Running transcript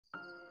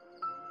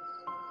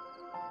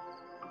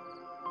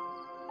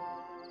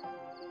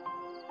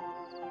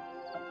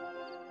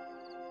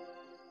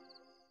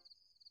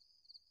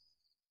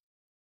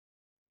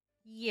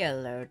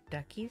Yellow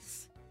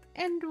duckies,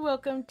 and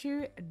welcome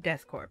to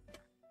Death Corp.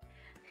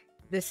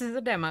 This is a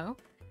demo,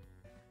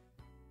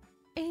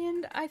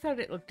 and I thought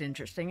it looked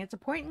interesting. It's a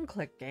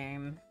point-and-click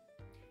game,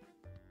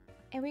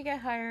 and we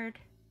got hired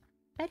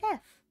by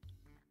Death.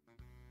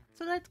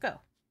 So let's go.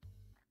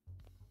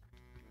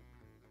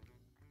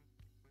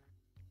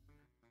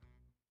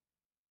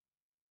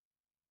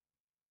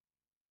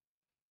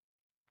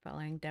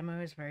 Following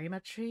demo is very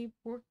much a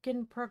work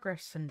in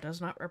progress and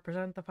does not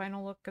represent the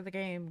final look of the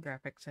game.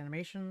 Graphics,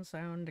 animation,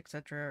 sound,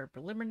 etc. are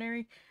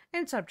preliminary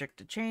and subject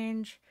to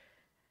change.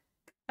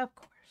 Of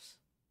course.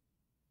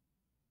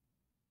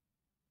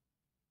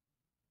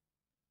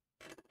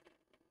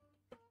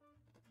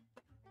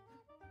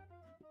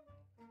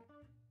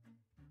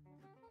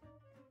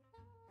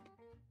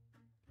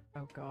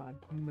 Oh god,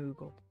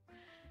 Moogle.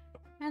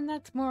 And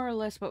that's more or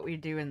less what we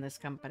do in this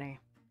company.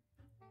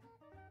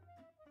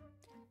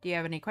 Do you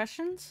have any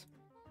questions?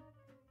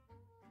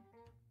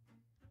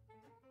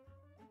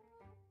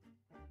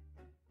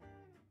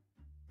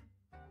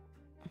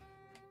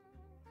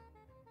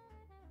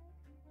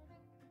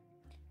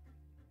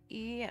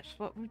 Yes,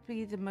 what would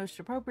be the most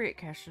appropriate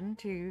question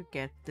to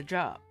get the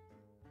job?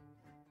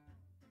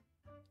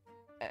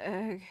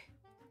 Take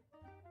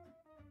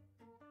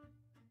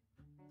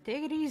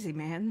it easy,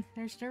 man.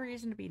 There's no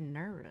reason to be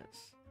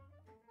nervous.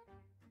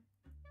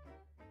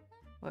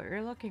 What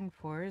you're looking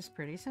for is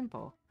pretty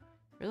simple.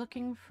 We're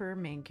looking for a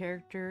main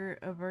character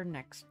of our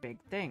next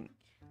big thing.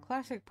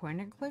 Classic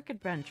point-and-click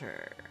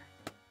adventure.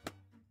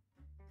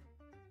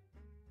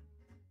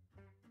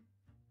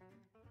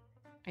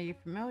 Are you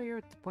familiar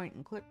with the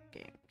point-and-click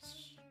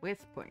games?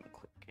 With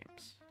point-and-click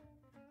games.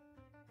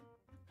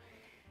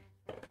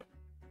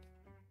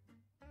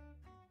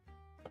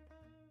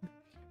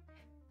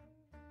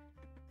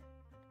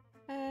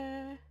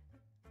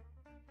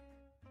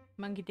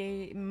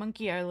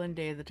 Monkey Island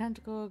Day of the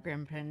Tentacle,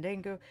 Grand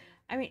Fandango.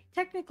 I mean,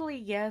 technically,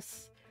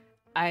 yes.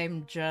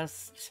 I'm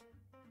just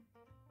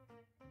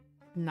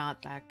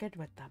not that good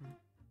with them.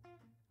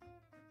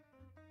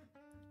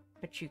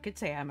 But you could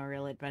say I'm a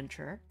real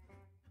adventurer.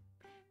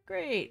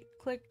 Great!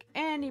 Click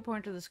any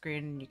point of the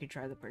screen and you can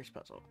try the first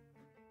puzzle.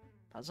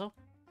 Puzzle?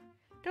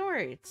 Don't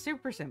worry, it's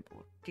super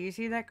simple. Do you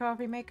see that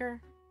coffee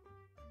maker?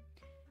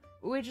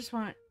 We just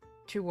want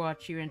to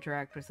watch you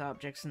interact with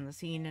objects in the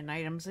scene and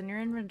items in your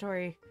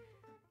inventory.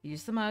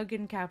 Use the mug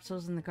and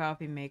capsules in the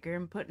coffee maker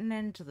and put an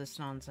end to this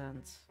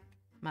nonsense.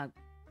 Mug,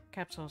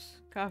 capsules,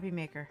 coffee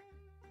maker.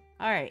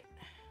 Alright.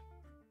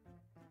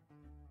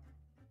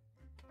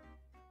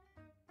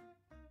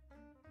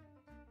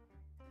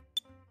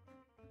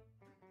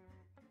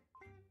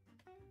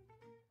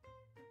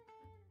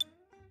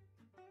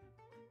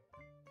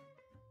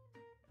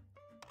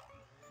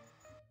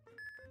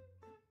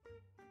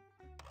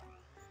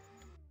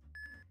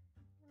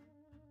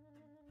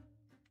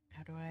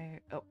 How do I...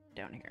 Oh,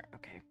 down here.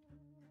 Okay.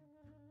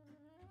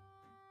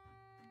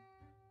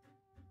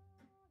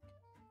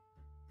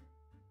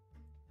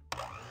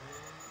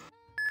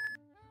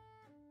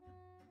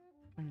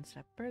 One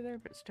step further,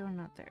 but still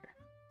not there.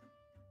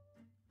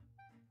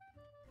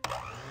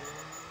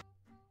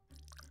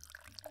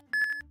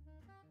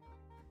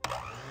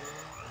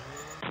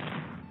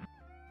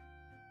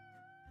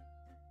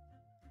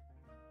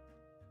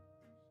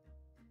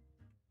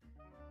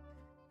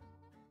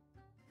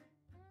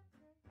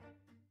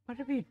 What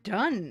have you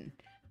done?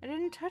 I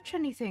didn't touch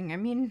anything. I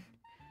mean,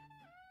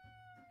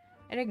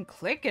 I didn't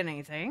click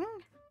anything.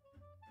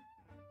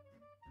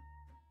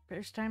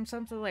 First time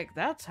something like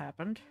that's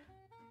happened.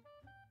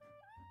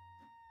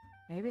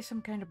 Maybe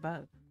some kind of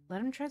bug.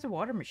 Let him try the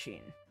water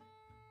machine.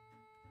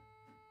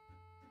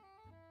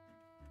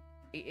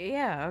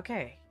 Yeah,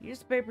 okay. Use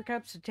the paper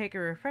cups to take a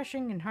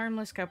refreshing and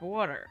harmless cup of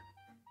water.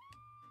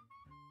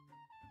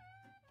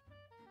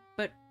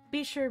 But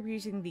be sure of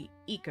using the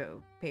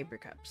eco paper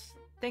cups.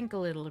 Think a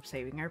little of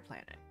saving our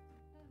planet.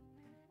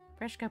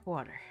 Fresh cup of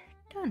water.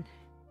 Done.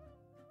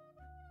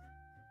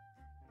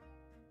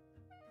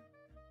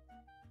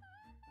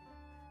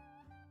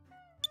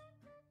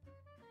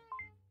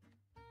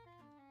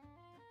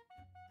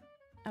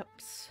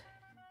 Oops.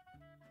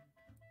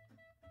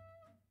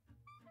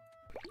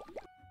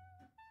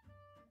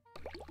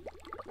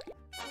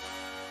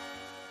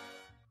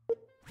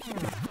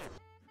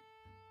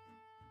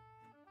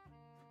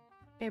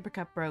 Paper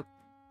cup broke.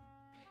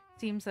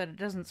 Seems that it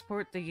doesn't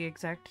support the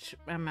exact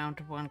amount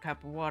of 1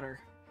 cup of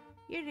water.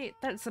 Idiot,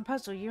 that's the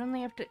puzzle. You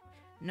only have to...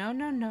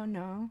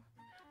 No.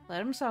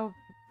 Let him solve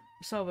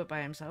it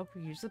by himself.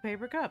 Use the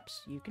paper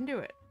cups. You can do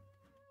it.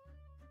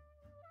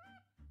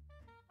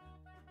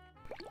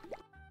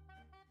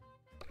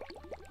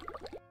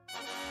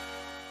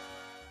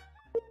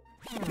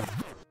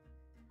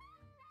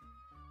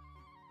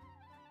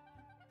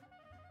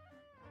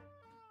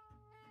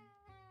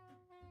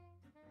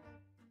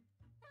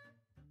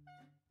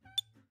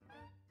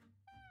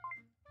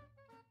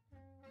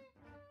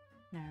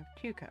 Now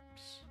 2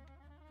 cups.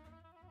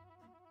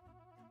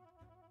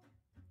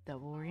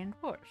 Double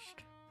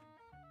reinforced.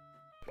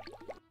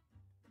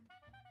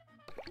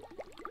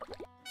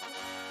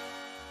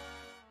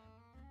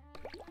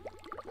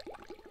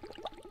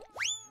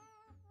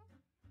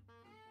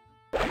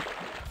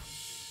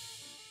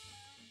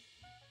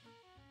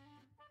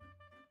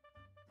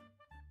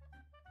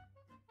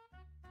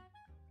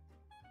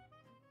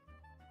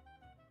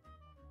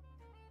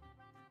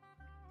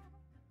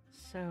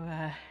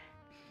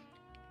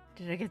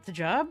 Did I get the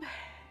job?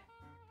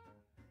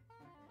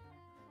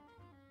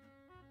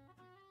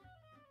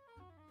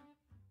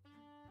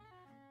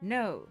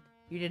 No,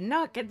 you did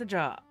not get the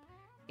job.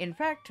 In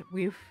fact,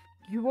 you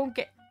won't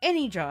get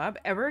any job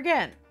ever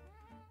again.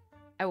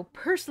 I will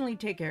personally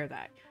take care of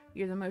that.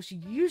 You're the most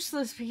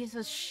useless piece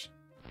of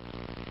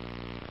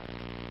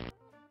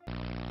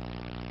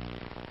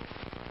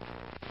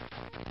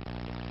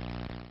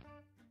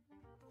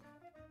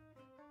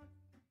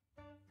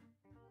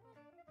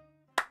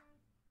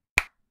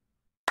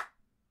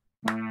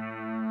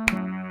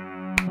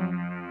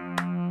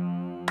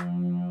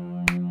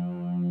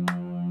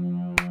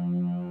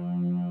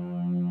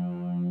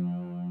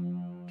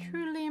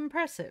Truly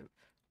impressive.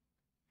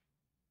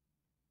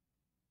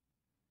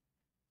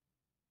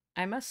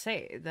 I must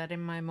say that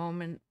in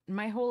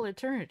my whole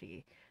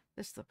eternity,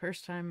 this is the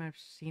first time I've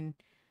seen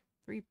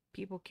 3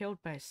 people killed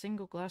by a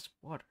single glass of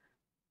water.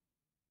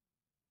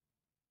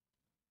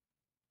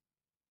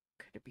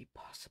 Could it be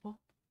possible?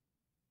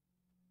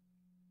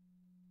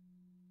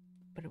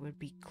 But it would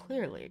be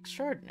clearly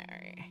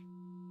extraordinary.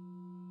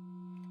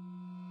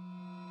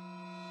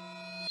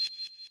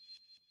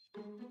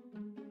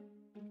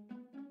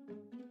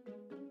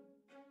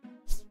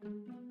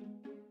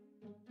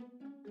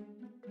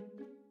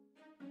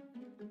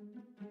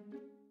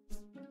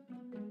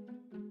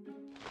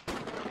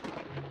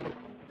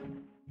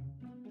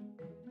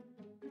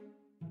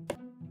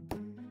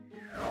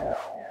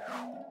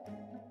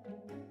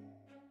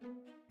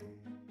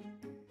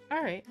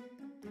 Alright.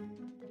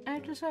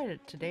 I've decided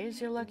today's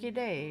your lucky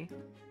day.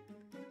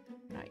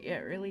 Not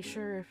yet really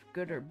sure if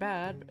good or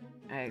bad.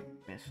 I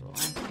missed the line.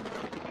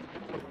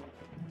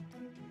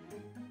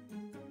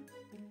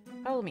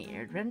 Follow me,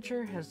 your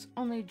adventure has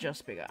only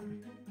just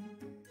begun.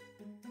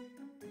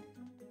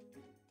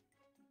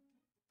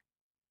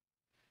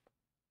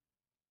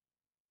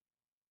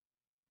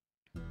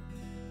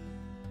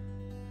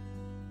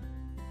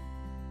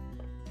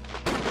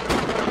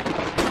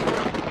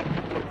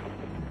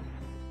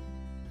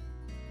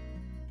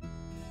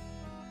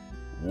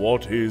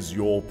 What is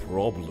your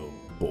problem,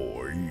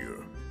 boy?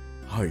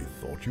 I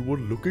thought you were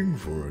looking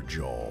for a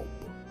job.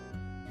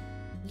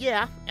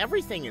 Yeah,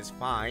 everything is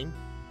fine.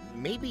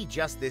 Maybe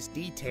just this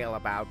detail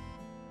about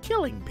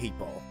killing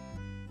people.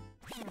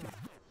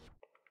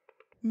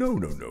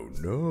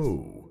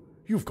 No.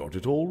 You've got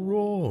it all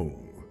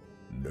wrong.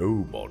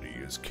 Nobody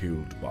is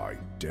killed by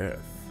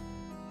death.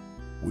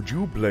 Would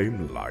you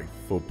blame life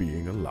for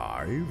being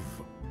alive?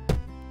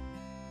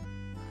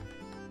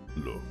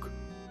 Look,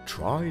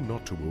 try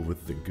not to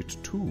overthink it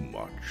too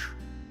much.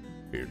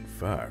 In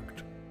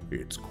fact,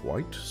 it's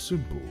quite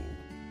simple.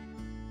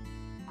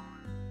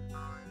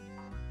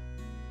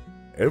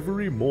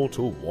 Every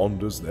mortal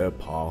wanders their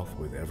path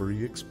with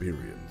every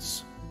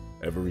experience.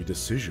 Every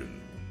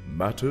decision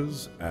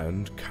matters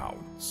and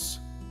counts.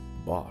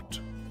 But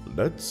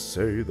let's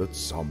say that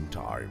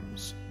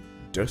sometimes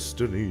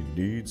destiny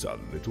needs a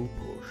little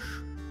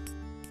push.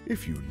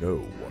 If you know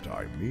what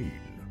I mean.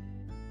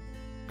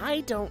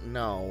 I don't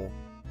know.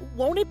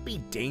 Won't it be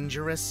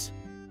dangerous?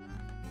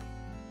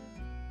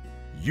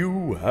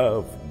 You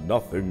have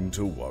nothing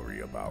to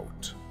worry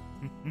about.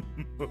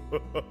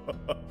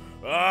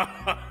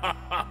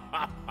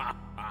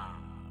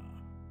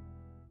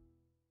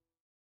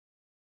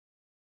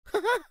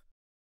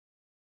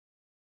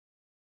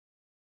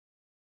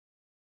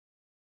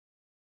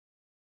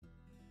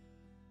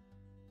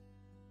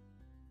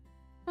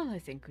 Well, I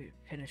think we've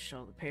finished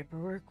all the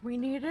paperwork we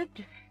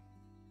needed.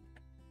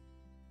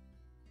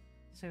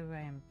 So I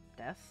am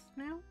death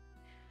now?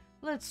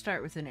 Let's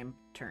start with an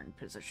intern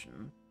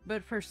position.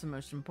 But first, the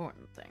most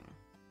important thing.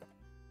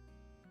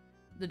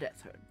 The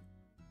death hood.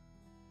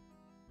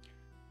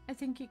 I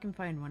think you can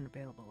find one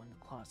available in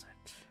the closet.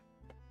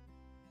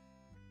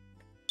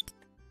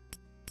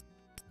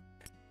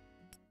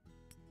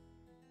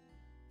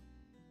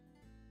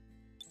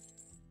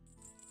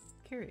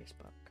 Curious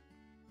book.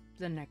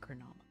 The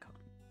Necronomicon.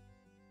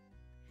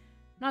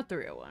 Not the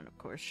real one, of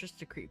course,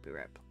 just a creepy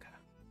replica.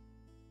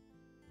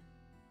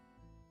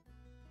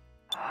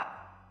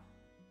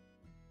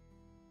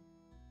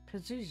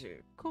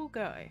 Pazuzu, cool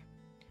guy.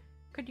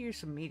 Could use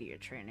some media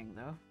training,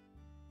 though.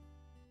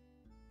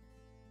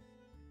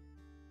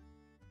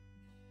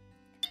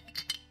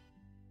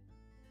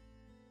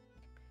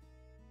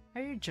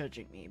 Are you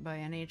judging me by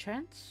any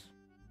chance?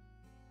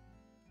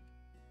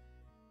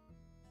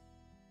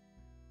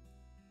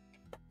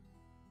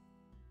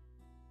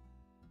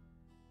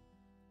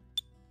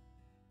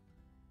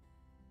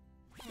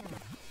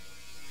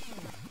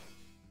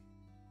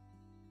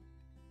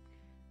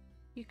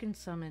 You can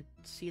summon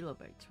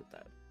coelobites with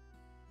that.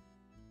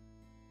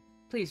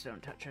 Please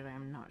don't touch it.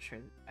 I'm not sure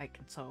I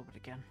can solve it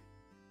again.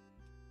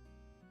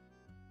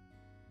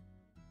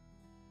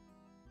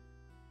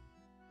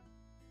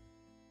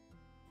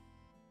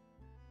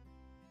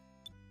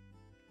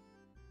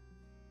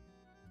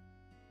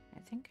 I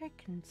think I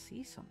can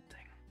see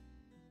something.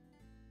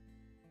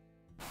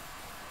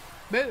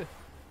 Boo!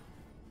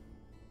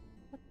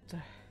 What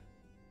the?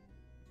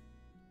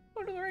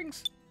 What are the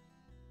rings?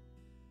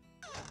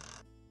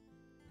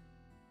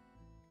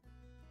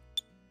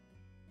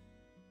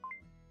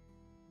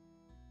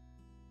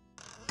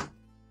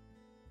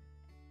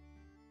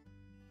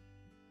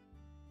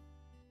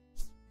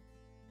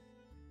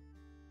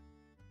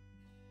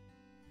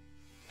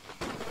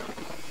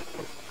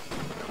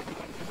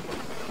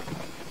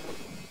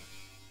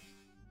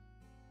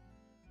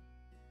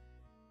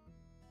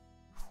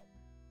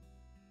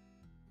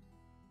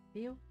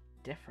 feel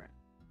different.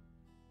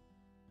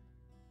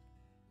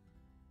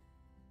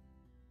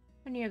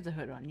 When you have the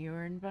hood on, you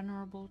are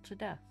invulnerable to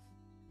death.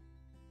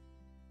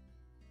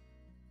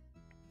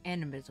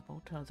 And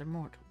invisible to other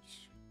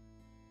mortals.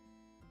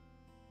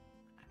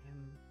 I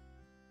am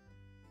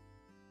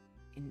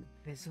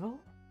invisible?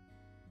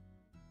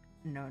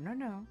 No, no,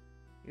 no.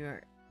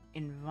 You're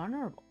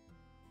invulnerable.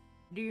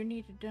 Do you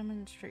need a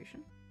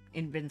demonstration?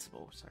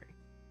 Invincible, sorry.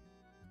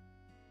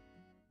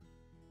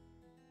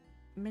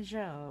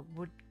 Michelle,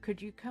 could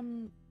you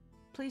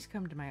please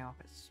come to my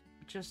office?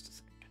 Just a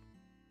second.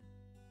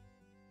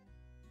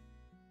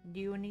 Do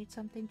you need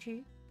something,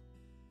 Chief?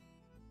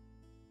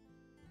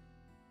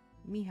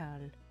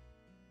 Mihal,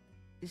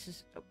 this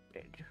is... Oh,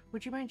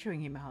 would you mind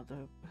showing him how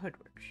the hood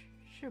works?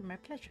 Sure, my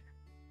pleasure.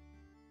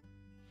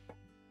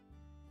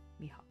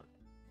 Mihal.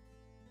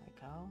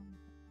 Michael,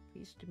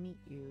 pleased to meet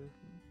you.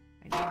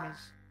 My name is...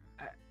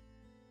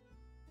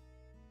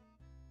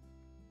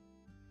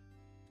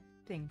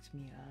 Thanks,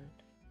 Mihal.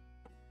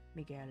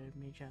 Miguel.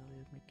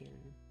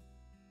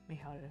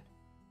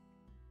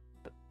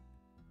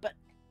 But...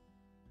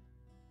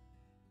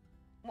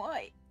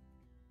 Why?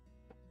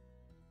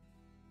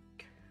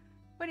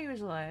 When he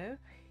was alive,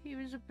 he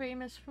was a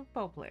famous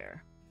football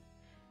player.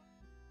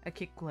 A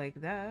kick like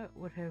that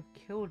would have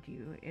killed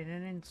you in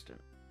an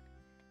instant.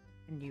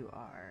 And you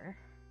are...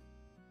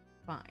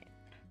 fine.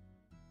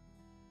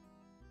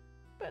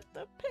 But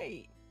the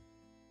pain...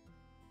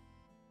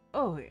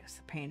 Oh yes,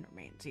 the pain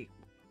remains equal.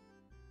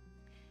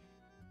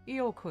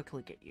 You'll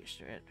quickly get used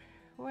to it.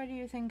 Why do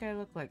you think I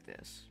look like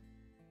this?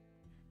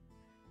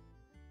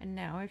 And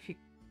now, if you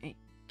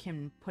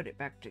can put it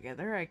back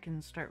together, I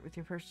can start with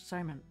your first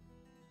assignment.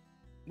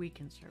 We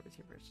can start with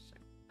your first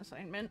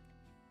assignment.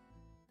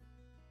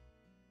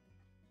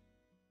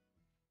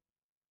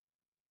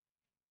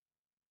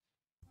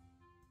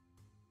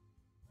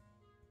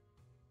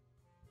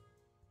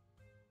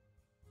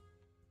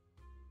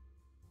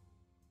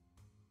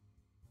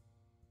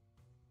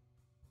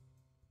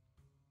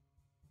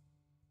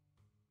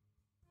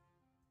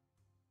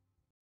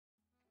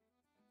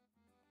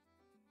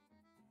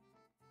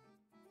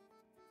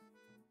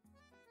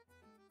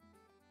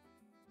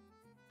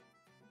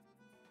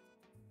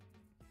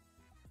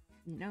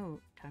 No,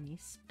 Tommy,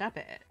 stop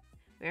it.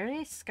 We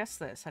already discussed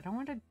this. I don't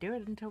want to do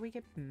it until we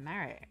get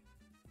married.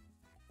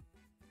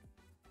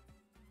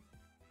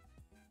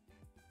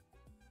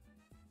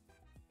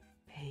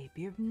 Babe,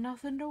 you have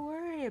nothing to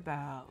worry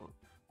about.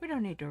 We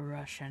don't need to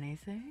rush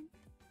anything.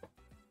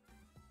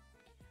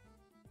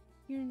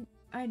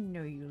 I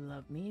know you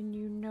love me, and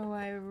you know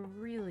I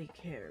really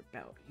care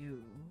about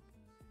you.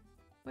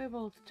 We have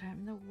all the time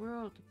in the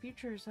world. The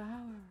future is ours.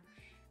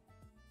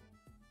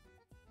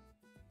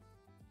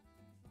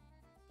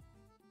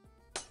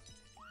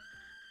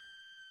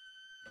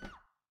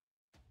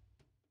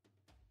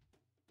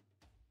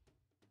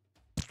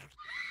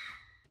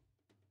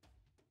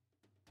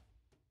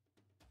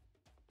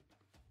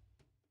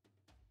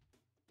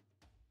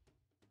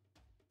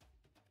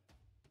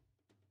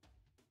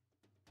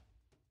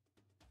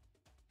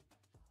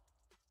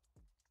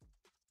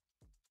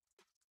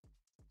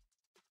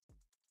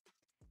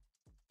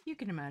 You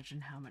can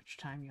imagine how much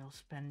time you'll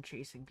spend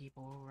chasing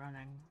people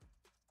running.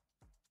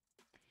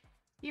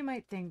 You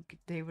might think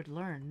they would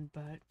learn,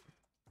 but...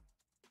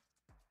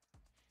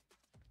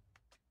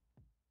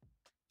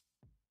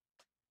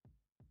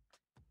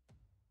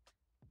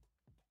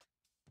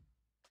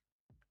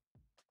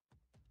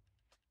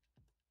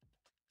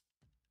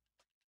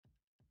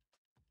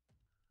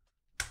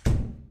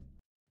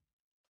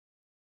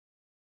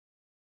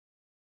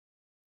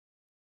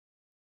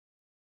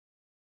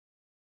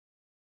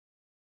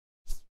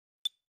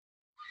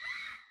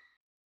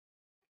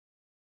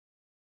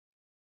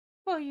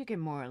 Well, you get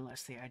more or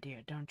less the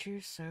idea, don't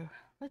you? So,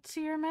 let's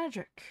see your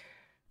magic.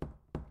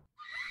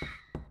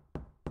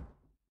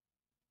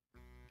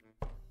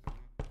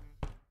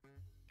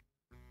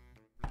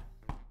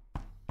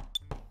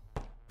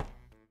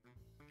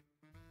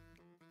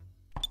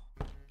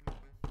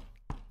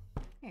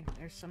 Hey,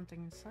 there's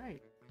something inside.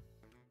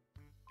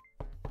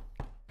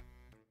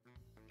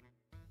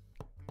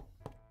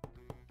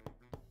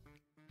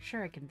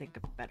 Sure, I can think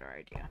of a better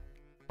idea.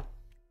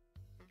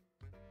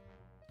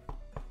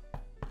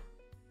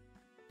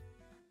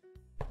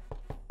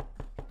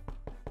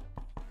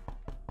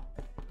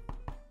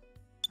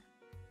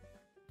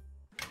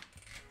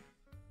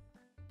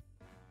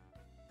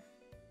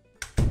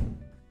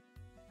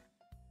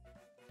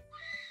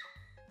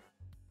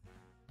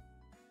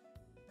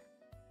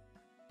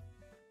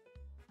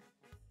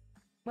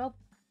 Well,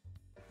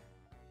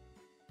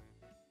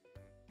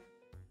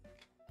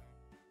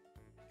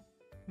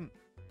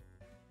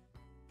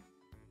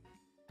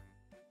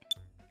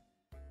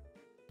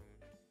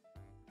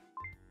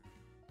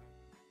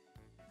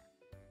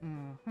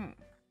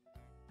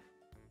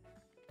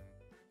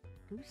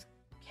 Whose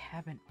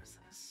cabin was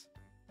this?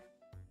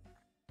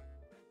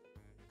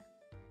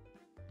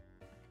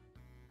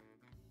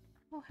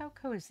 Oh, how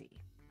cozy.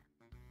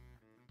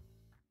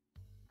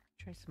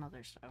 Try some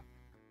other stuff.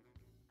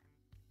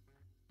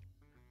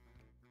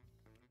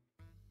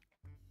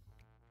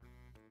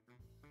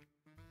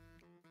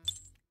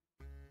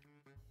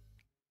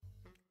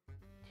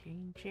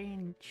 Chain,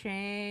 chain,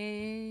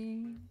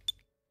 chain.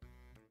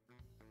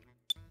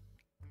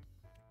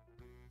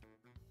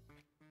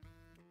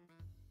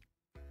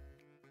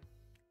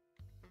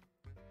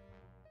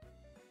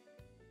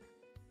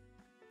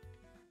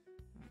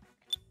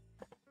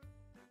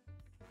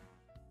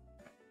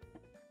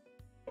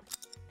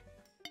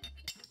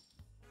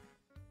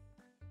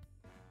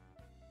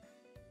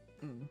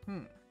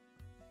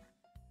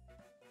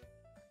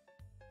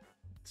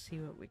 Let's see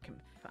what we can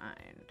find.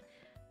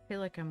 I feel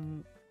like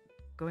I'm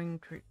going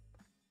to...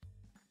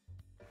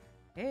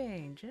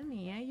 Hey,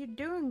 Jenny, how you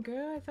doing,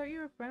 girl? I thought you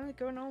were finally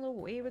going all the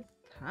way with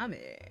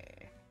Tommy.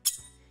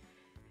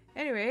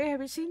 Anyway,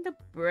 have you seen the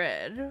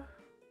bread?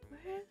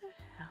 Where the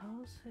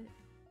hell is it?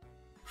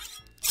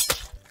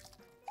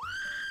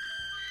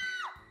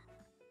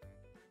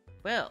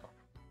 Well,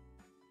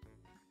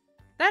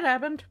 that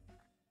happened.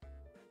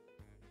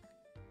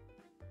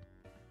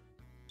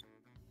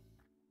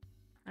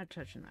 Not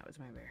touching that with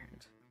my bare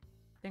hands.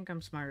 Think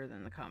I'm smarter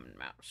than the common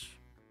mouse.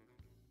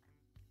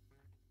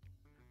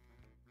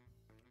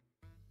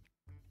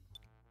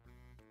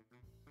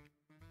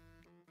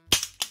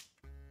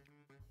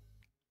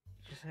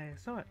 Just say I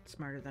thought,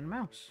 smarter than a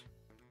mouse.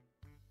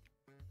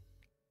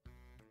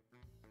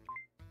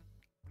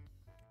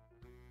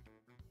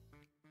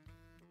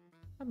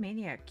 A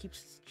maniac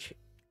keeps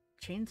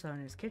chainsaw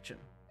in his kitchen.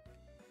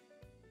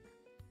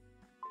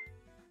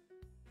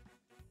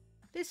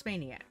 This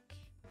maniac.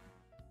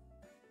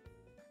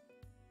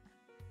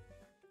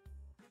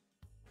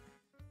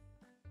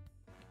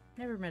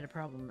 Never met a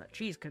problem that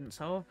cheese couldn't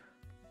solve.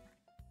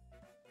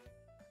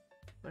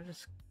 But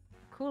it's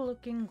cool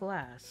looking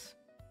glass.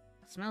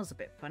 It smells a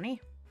bit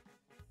funny.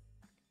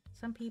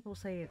 Some people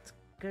say it's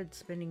good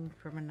spinning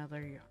from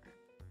another yarn.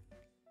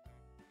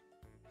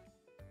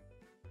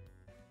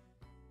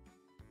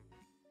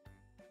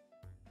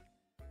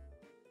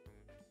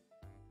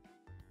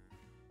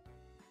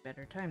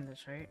 Better time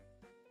this, right?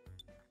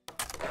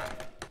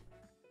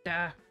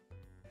 Duh.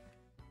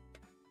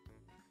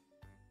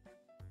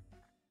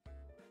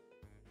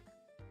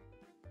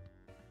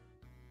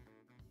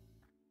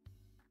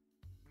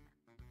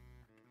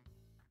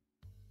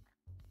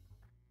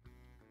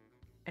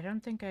 I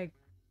don't think I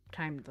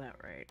timed that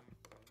right.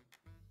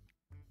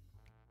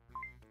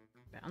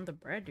 Found the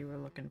bread you were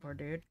looking for,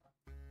 dude.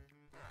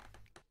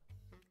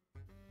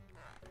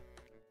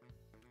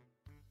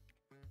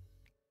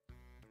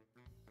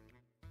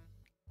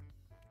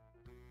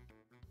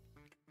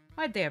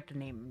 Why'd they have to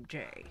name him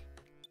Jay?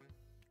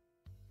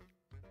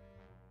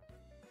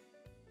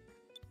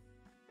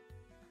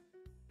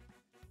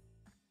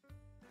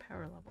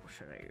 Power level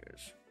should I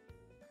use?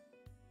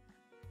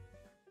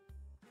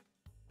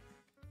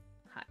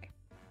 Hi.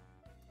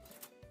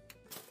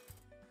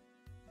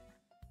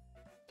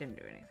 Didn't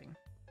do anything.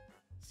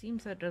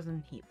 Seems that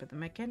doesn't heat, but the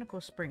mechanical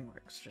spring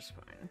works just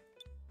fine.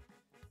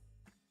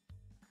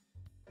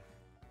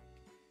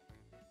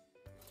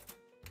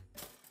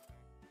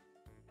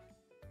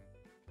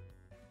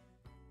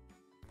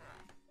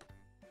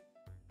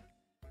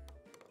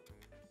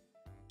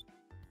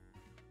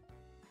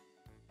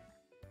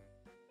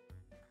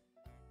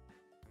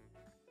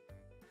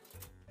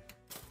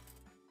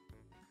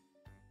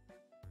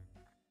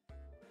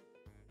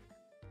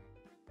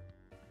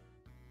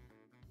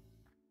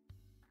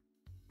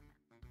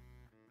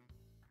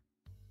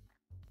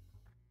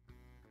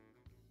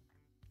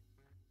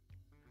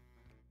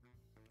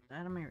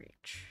 Out of my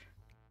reach.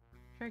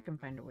 Sure, I can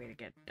find a way to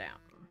get down.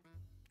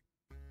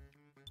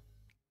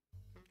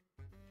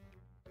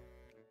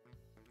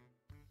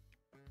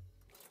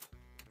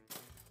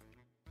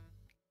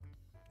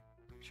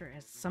 Sure, it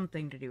has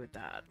something to do with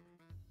that.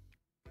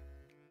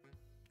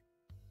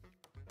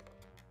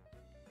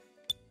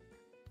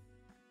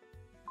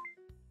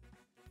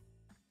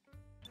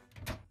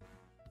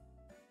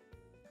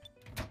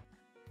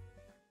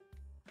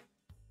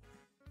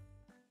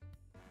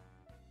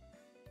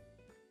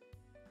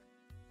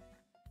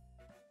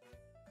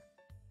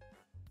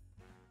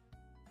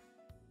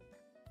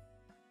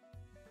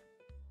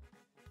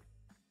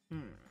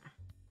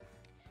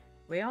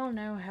 We all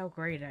know how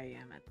great I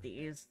am at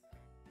these.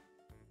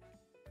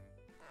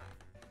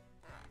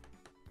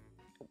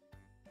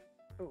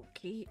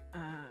 Okay,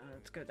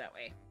 let's go that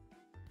way.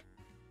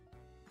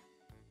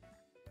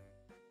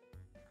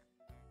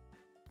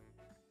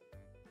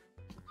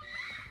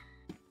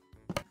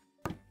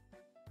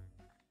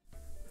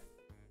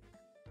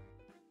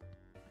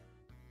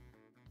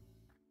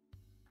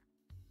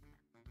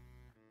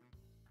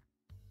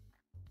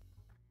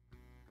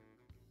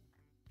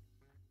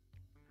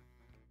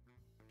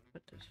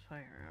 Put this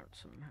fire out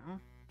somehow.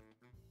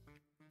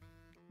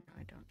 No,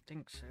 I don't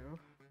think so.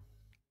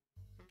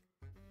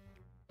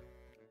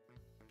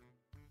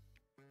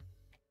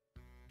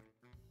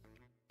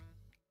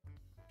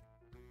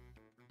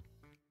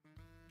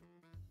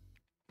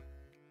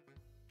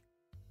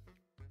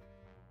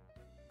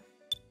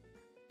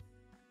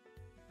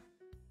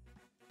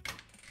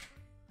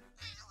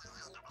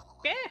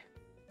 Yeah.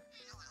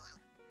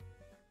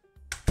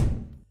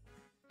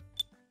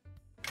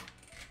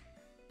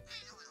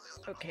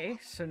 Okay,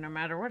 so no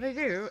matter what I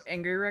do,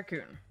 angry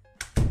raccoon.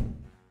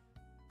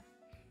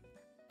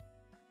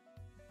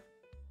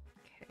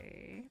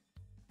 Okay.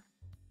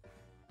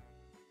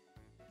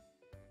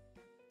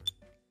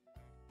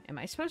 Am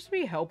I supposed to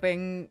be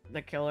helping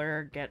the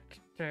killer get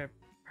to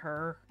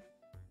her?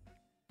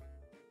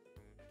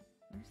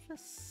 Where's the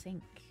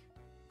sink?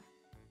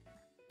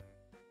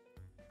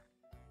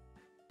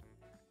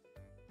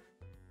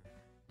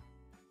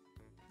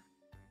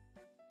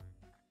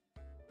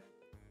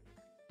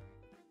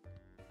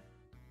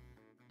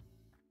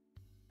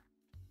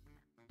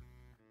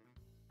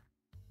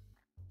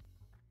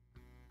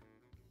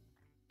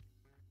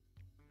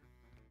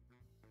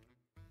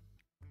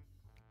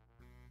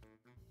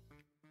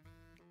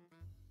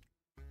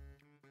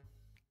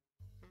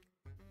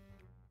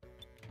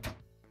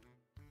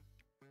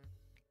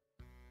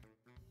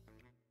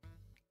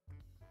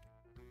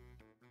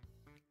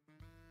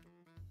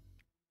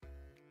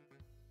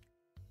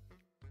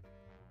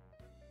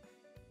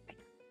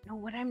 Know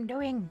what I'm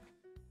doing.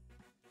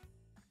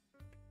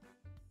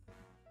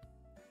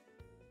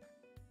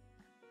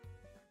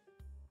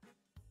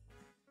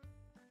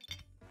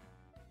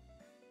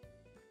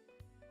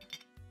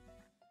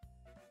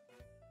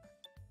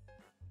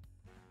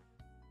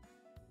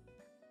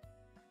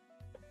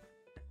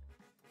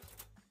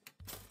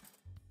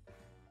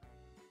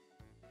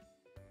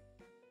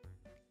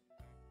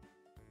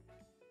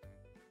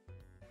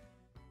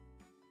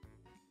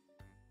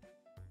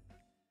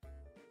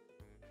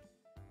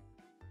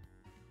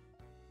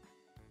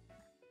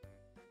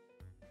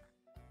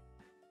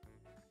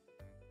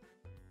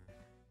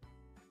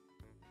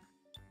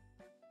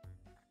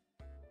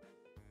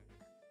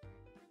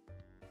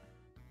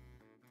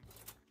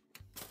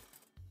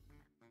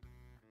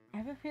 I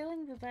have a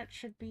feeling that that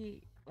should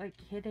be, like,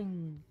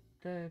 hitting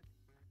the...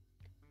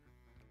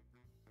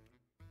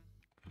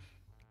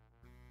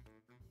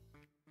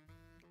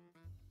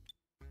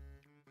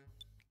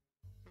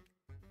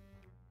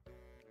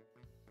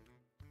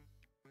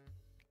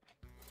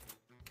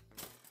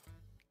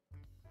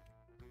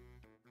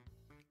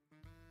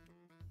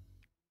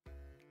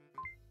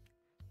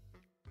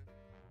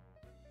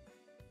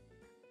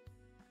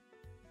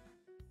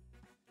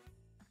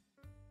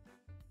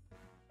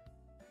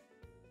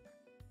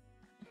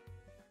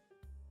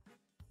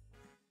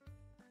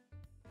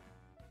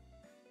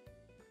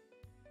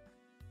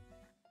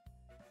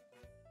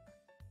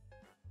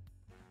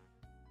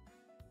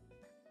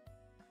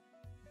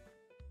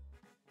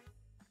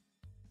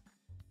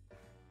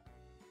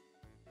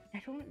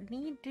 I don't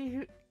need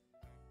to...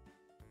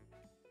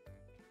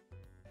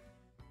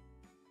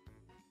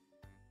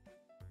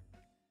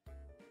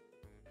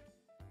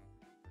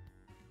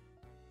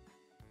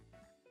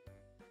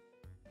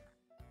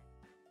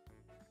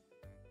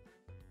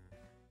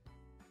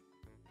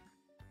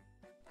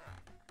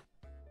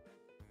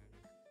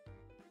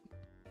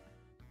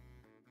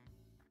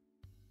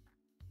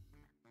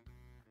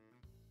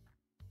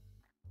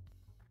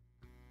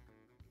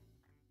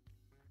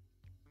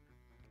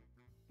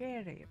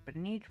 Get it, but I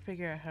need to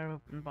figure out how to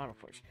open the bottle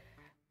first.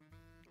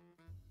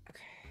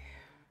 Okay.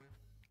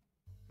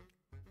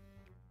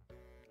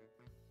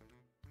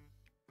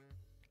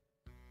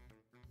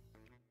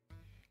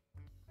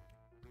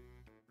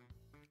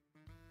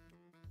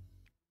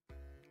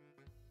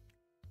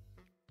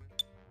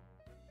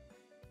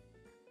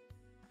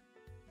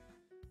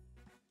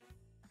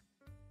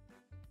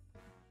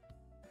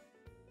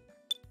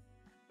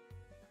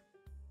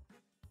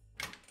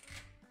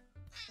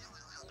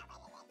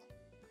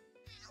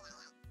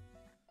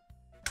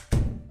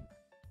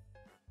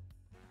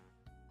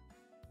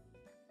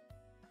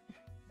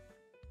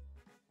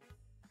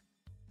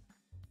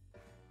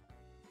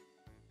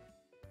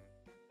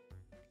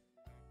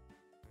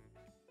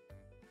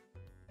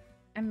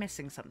 I'm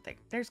missing something.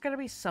 There's gotta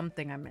be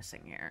something I'm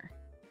missing here.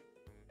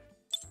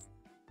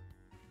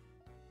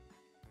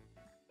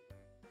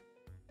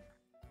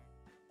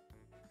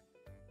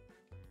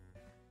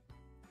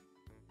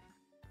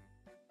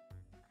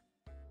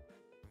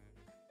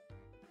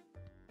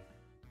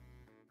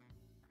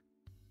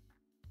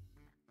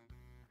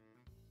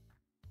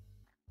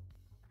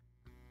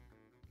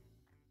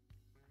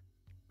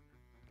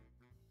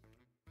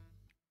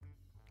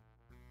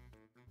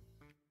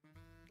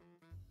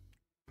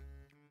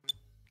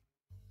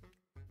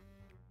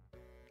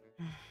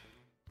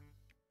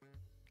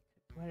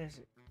 What is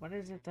it? What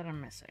is it that I'm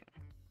missing?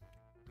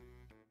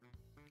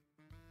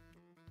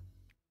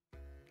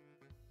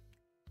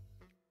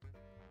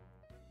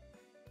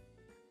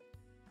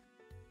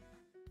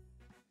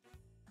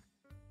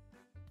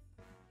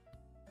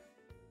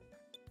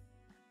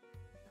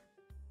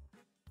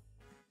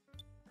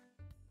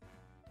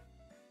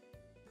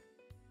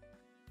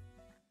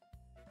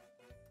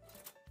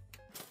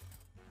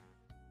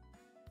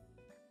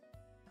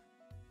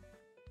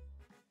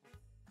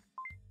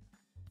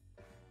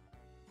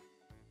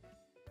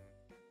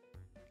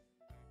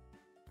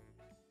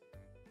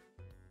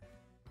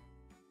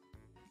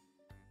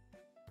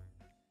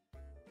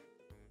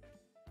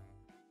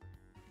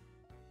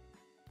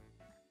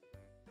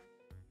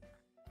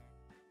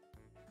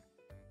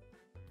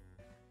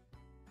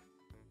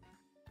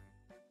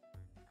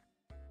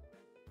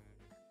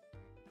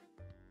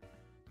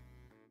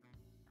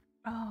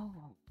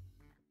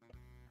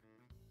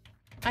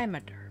 I'm a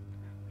derp.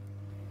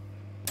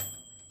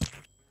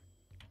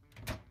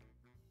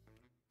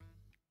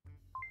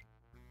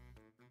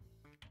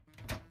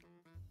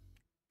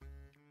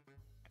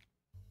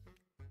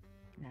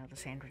 Now the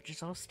sandwich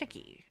is all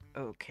sticky.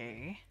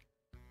 Okay.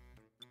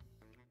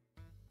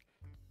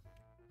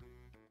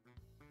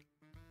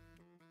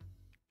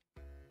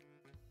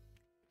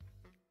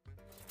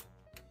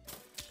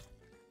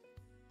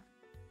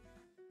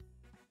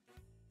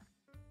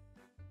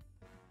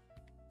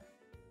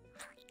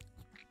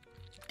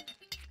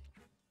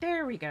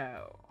 There we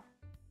go.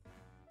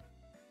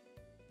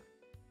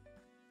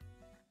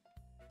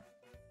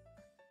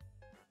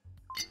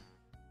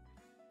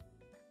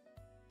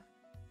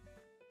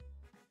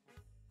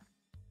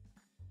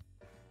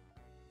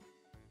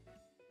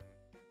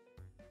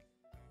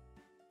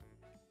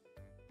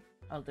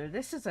 Although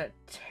this is a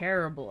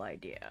terrible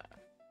idea.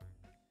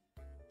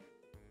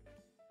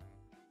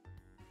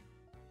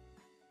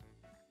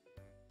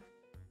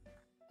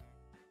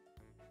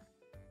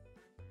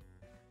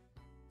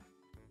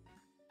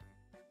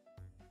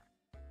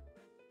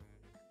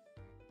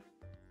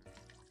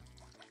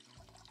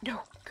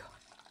 Oh, God.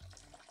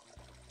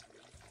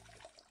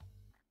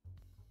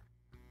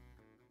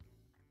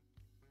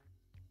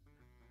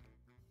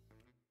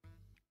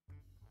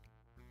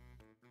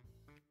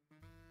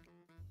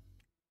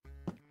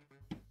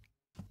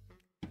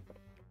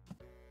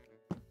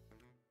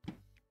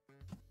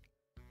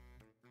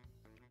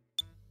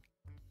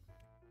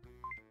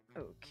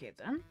 Okay,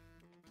 then.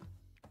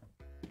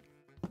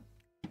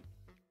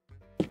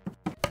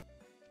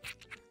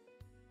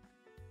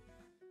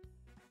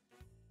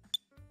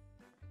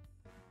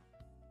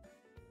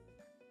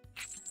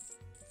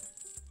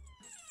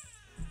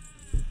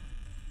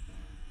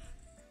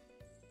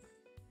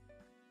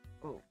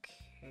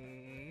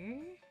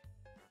 Okay.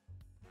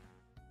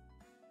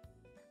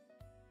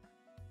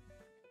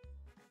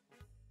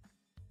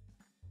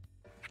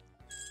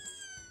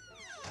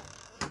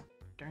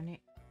 Darn it.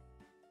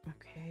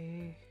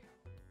 Okay.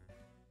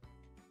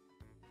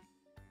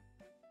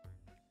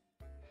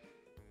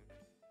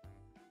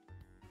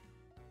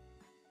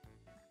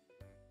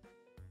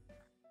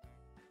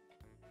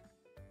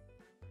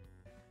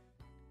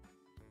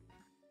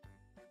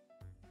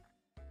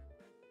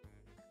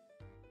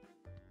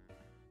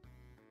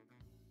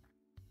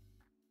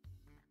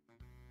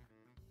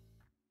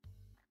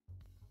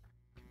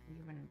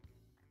 Even...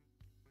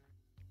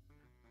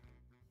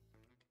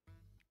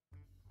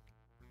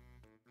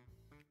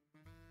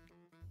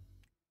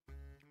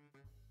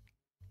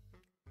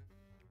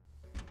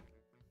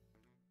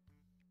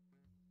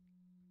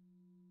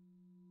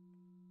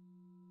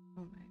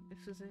 Oh my,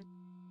 this is it.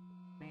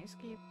 May I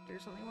escape?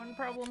 There's only one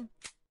problem.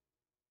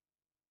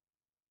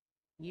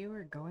 You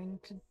are going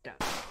to die.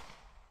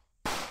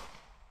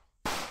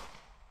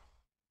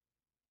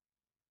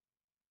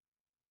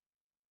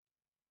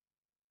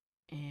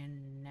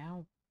 And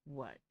now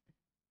what?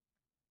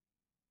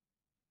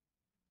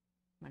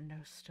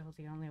 Window's still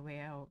the only way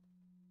out.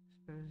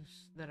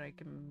 Suppose that I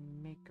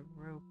can make a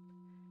rope.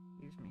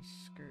 Use my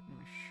skirt and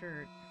my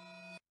shirt.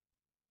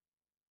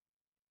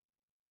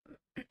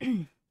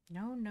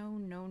 No, no,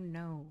 no,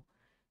 no.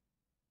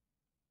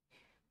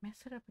 Mess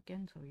it up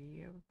again, so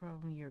you have a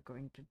problem, you're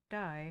going to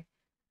die.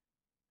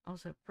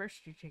 Also,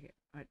 first you take it.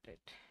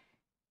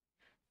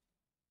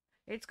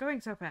 It's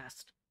going so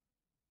fast.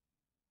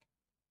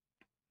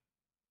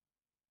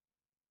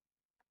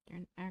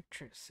 You're an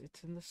actress.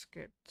 It's in the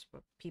script.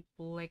 What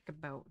people like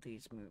about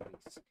these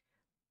movies.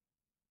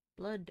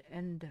 Blood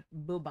and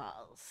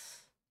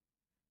boobles.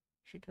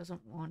 She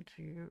doesn't want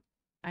to.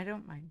 I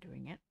don't mind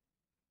doing it.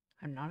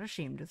 I'm not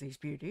ashamed of these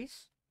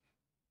beauties.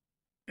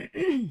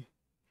 Thank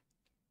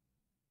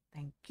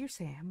you,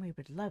 Sam. We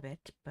would love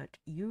it, but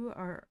you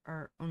are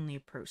our only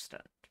pro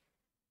stunt.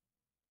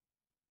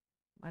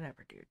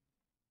 Whatever, dude.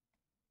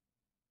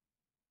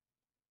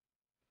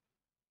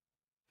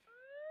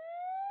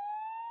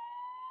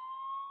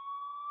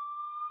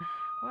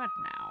 What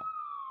now?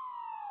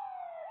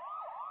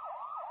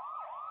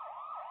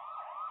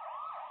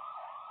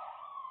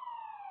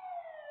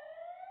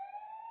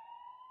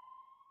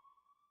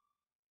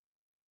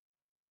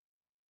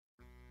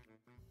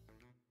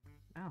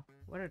 Oh,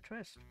 what a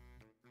twist.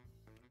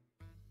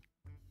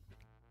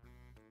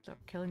 Thought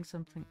killing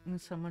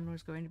someone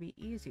was going to be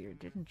easier,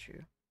 didn't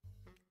you?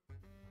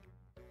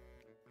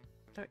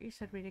 Thought you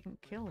said we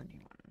didn't kill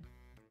anyone.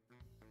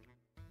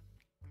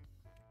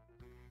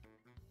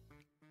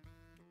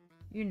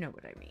 You know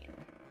what I mean.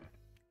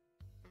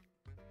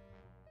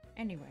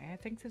 Anyway, I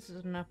think this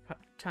is enough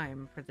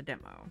time for the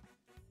demo.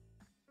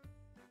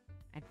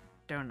 I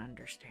don't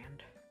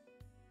understand.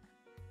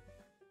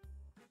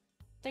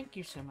 Thank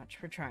you so much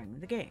for trying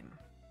the game.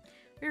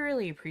 We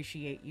really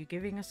appreciate you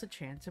giving us a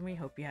chance, and we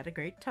hope you had a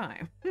great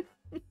time.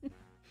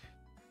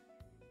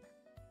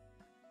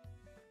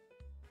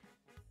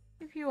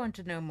 If you want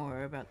to know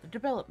more about the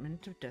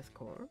development of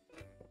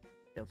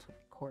Built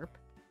Corp,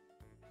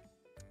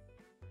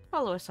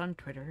 follow us on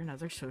Twitter and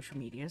other social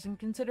medias and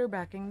consider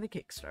backing the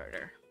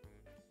Kickstarter.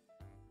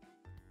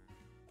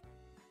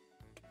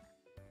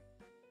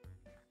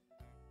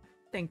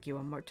 Thank you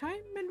one more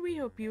time, and we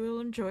hope you will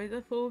enjoy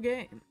the full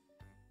game.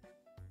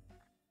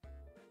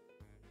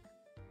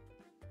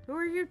 Who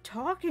are you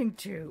talking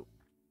to?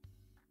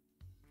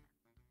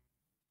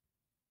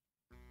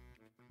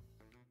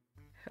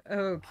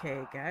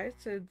 Okay, guys,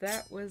 so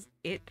that was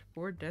it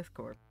for Death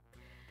Corp.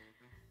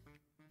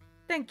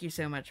 Thank you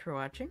so much for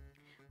watching.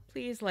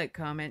 Please like,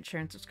 comment,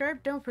 share, and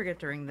subscribe. Don't forget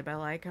to ring the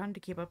bell icon to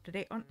keep up to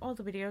date on all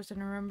the videos,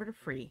 and remember to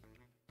free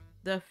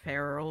the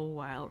feral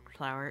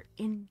wildflower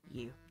in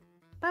you.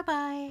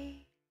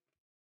 Bye-bye!